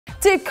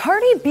Did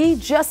Cardi B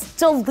just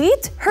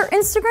delete her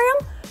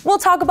Instagram? We'll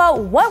talk about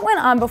what went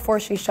on before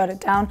she shut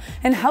it down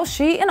and how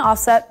she and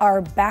Offset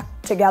are back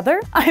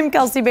together. I'm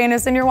Kelsey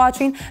Banas and you're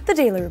watching The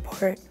Daily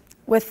Report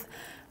with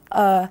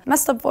a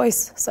messed up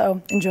voice,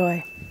 so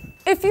enjoy.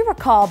 If you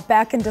recall,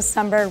 back in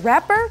December,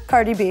 rapper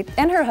Cardi B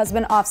and her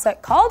husband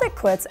Offset called it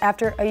quits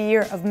after a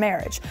year of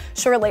marriage.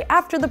 Shortly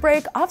after the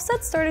break,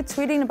 Offset started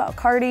tweeting about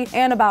Cardi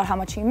and about how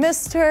much he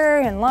missed her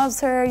and loves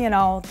her, you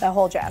know, that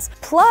whole jazz.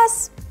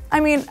 Plus, I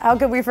mean, how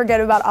could we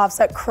forget about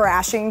Offset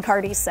crashing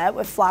Cardi's set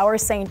with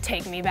flowers saying,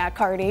 "Take me back,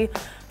 Cardi."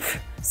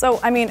 So,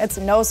 I mean, it's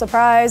no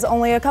surprise,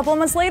 only a couple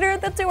months later,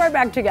 the two are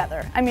back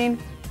together. I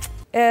mean,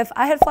 if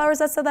I had flowers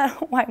that said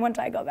that, why wouldn't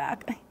I go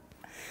back?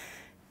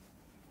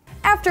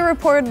 After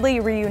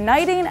reportedly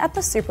reuniting at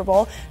the Super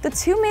Bowl, the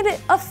two made it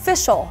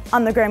official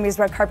on the Grammys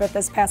red carpet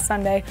this past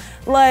Sunday.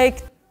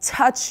 Like,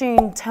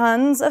 touching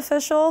tons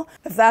official.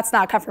 If that's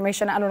not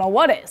confirmation, I don't know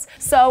what is.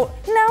 So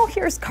now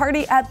here's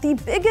Cardi at the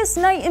biggest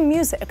night in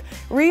music,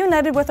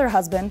 reunited with her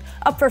husband,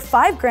 up for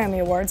 5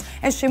 Grammy Awards,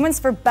 and she wins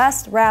for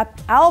Best Rap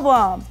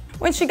Album.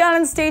 When she got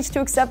on stage to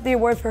accept the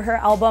award for her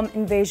album,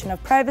 Invasion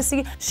of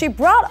Privacy, she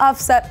brought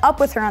Offset up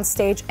with her on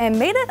stage and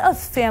made it a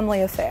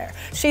family affair.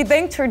 She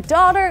thanked her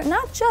daughter,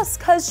 not just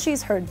because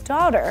she's her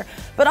daughter,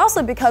 but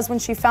also because when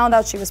she found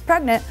out she was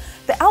pregnant,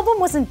 the album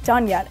wasn't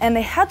done yet and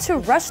they had to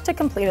rush to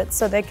complete it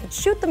so they could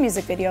shoot the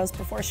music videos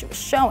before she was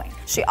showing.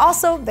 She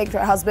also thanked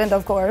her husband,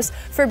 of course,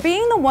 for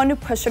being the one who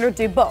pushed her to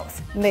do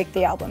both, make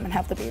the album and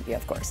have the baby,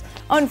 of course.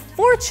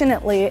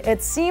 Unfortunately,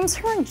 it seems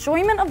her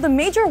enjoyment of the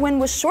major win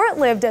was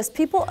short-lived as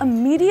people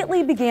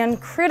immediately began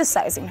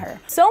criticizing her.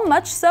 So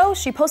much so,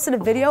 she posted a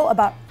video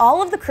about all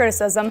of the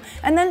criticism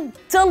and then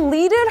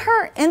deleted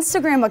her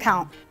Instagram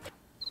account.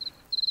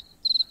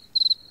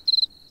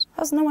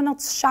 How's no one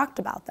else shocked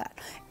about that?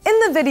 In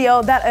the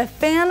video that a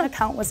fan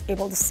account was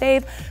able to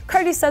save,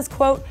 Cardi says,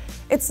 quote,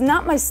 "It's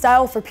not my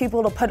style for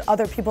people to put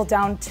other people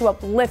down to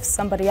uplift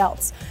somebody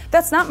else.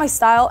 That's not my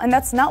style and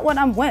that's not what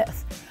I'm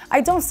with. I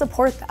don't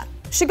support that."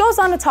 She goes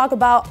on to talk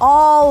about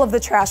all of the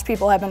trash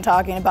people have been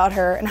talking about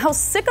her and how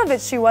sick of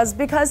it she was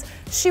because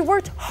she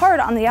worked hard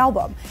on the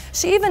album.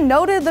 She even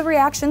noted the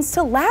reactions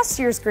to last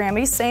year's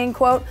Grammy, saying,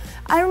 quote,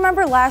 "I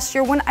remember last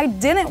year when I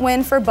didn't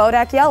win for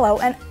Bodak Yellow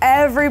and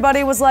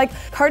everybody was like,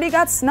 Cardi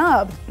got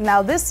snubbed.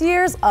 Now this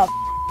year's a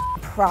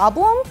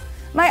problem?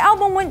 My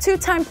album went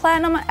 2-time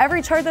platinum on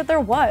every chart that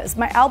there was.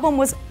 My album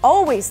was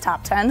always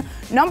top 10,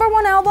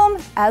 #1 album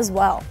as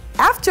well."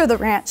 After the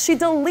rant, she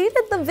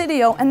deleted the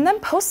video and then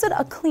posted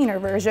a cleaner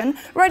version,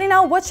 writing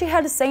out what she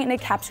had to say in a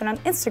caption on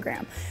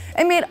Instagram.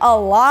 It made a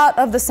lot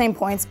of the same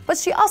points, but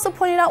she also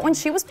pointed out when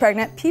she was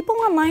pregnant, people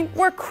online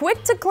were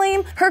quick to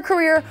claim her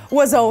career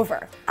was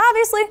over.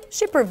 Obviously,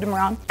 she proved them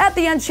wrong. At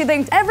the end, she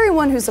thanked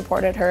everyone who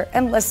supported her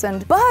and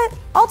listened, but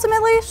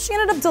ultimately, she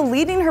ended up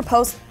deleting her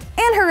post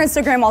and her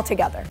Instagram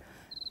altogether.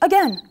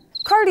 Again,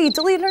 Cardi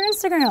deleted her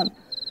Instagram.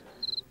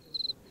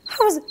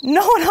 How is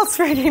no one else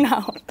freaking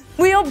out?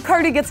 We hope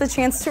Cardi gets a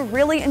chance to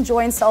really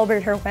enjoy and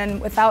celebrate her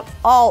win without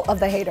all of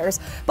the haters,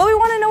 but we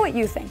want to know what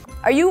you think.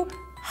 Are you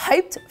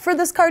hyped for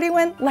this Cardi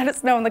win? Let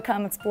us know in the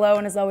comments below,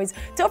 and as always,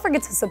 don't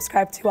forget to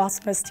subscribe to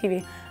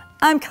AwesomenessTV.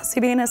 I'm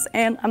Kelsey Banas,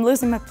 and I'm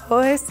losing my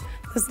voice.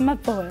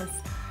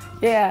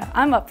 Yeah,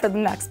 I'm up for the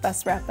next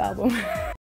Best Rap Album.